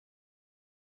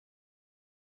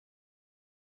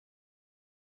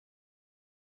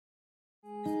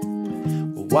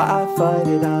Why fight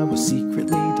it? I was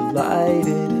secretly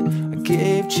delighted. I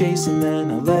gave chase and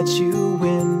then I let you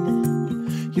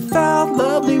win. You felt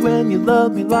lovely when you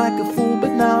loved me like a fool,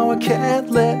 but now I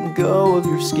can't let go of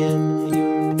your skin.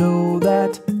 You know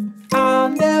that I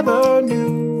never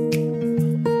knew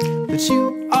that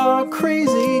you are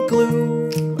crazy glue,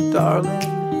 my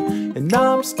darling. And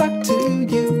I'm stuck to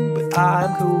you, but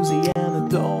I'm cozy and I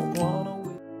don't wanna.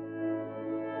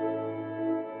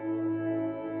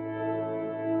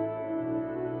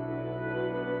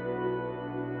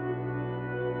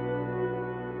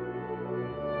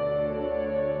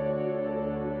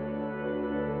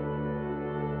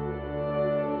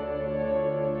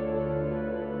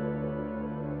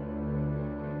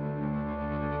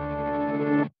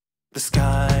 The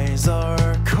skies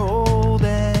are cold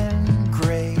and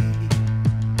gray.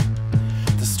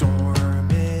 The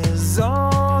storm is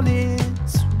on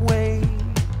its way.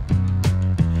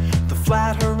 The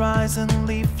flat horizon,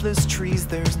 leafless trees,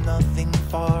 there's nothing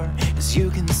far, as you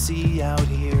can see out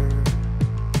here.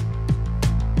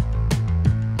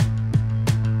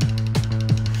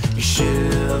 You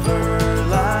shiver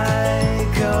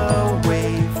like a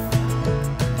wave.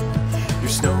 Your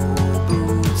snow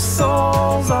boots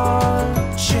soles are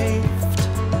chafed.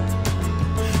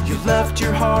 You left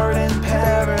your heart in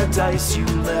paradise. You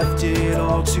left it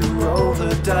all to roll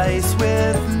the dice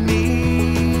with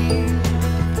me.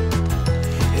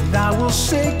 And I will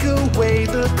shake away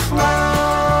the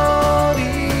cloudy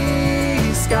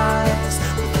skies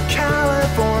with a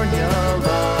California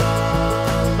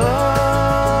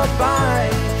lullaby.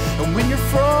 And when you're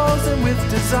frozen with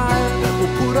desire,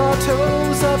 we'll put our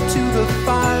toes up to the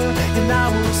fire, and I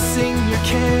will sing your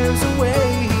cares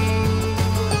away.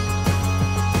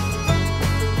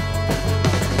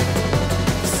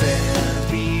 Sand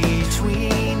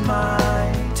between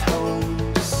my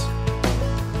toes,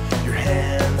 your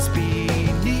hands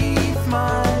beneath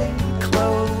my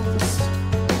clothes.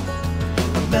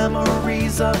 The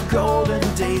memories of golden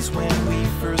days when we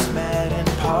first met and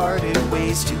parted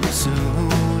ways too soon.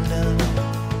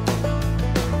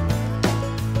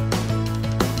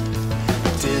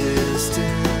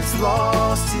 Distance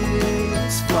lost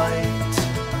its flight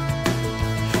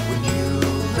when you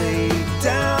laid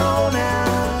down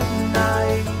at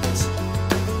night.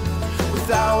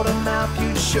 Without a map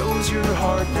you chose your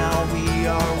heart. Now we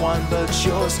are one, but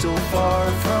you're still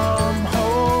far from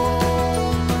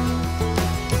home.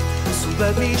 So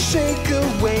let me shake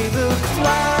away the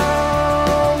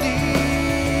cloudy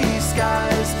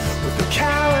skies with the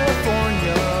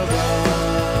California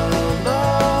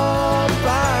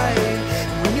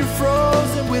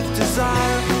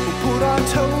desire. We'll put our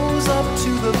toes up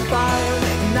to the fire,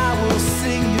 and I will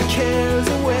sing your cares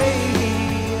away.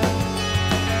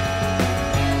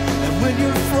 And when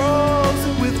you're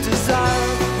frozen with desire,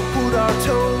 we'll put our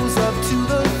toes up to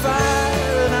the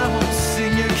fire, and I will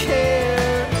sing your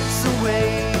cares away.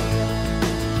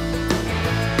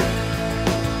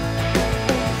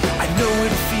 I know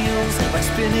it feels like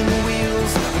spinning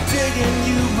wheels, digging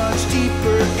you much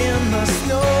deeper in the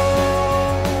snow.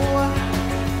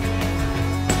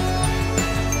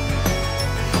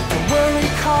 Worry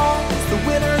calls, the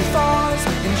winter thaws,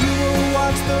 and you will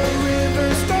watch the river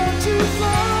start to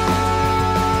flow.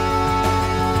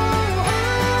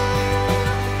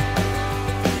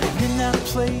 And in that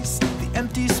place, the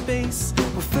empty space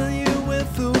will fill you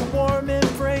with a warm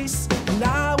embrace, and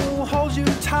I will hold you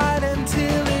tight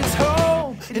until it's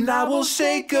home, and I will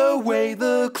shake away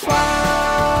the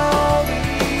cloudy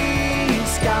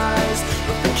skies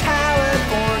with the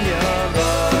California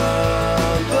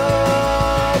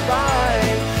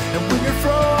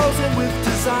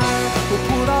desire. We'll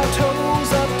put our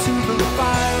toes up to the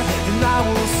fire, and I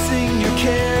will sing your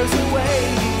cares away.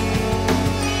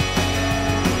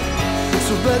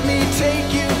 So let me take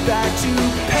you back to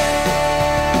paradise.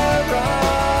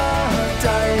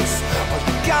 All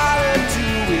you gotta do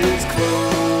is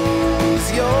close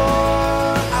your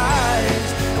eyes,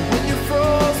 and when you're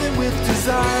frozen with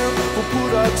desire, we'll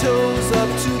put our toes up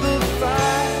to the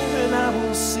fire, and I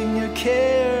will sing your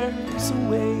cares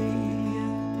away.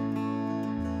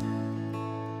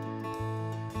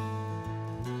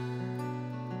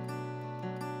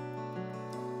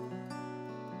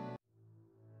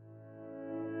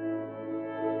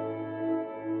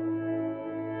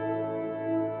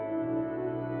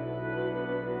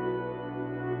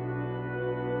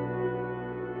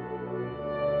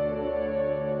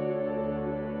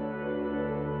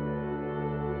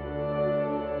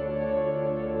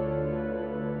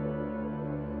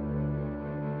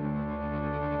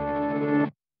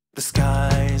 The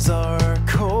skies are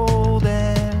cold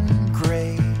and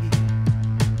gray.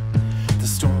 The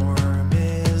storm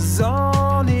is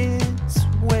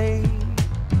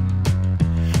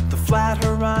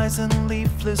horizon,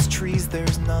 leafless trees,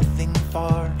 there's nothing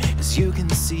far, as you can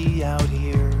see out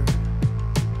here.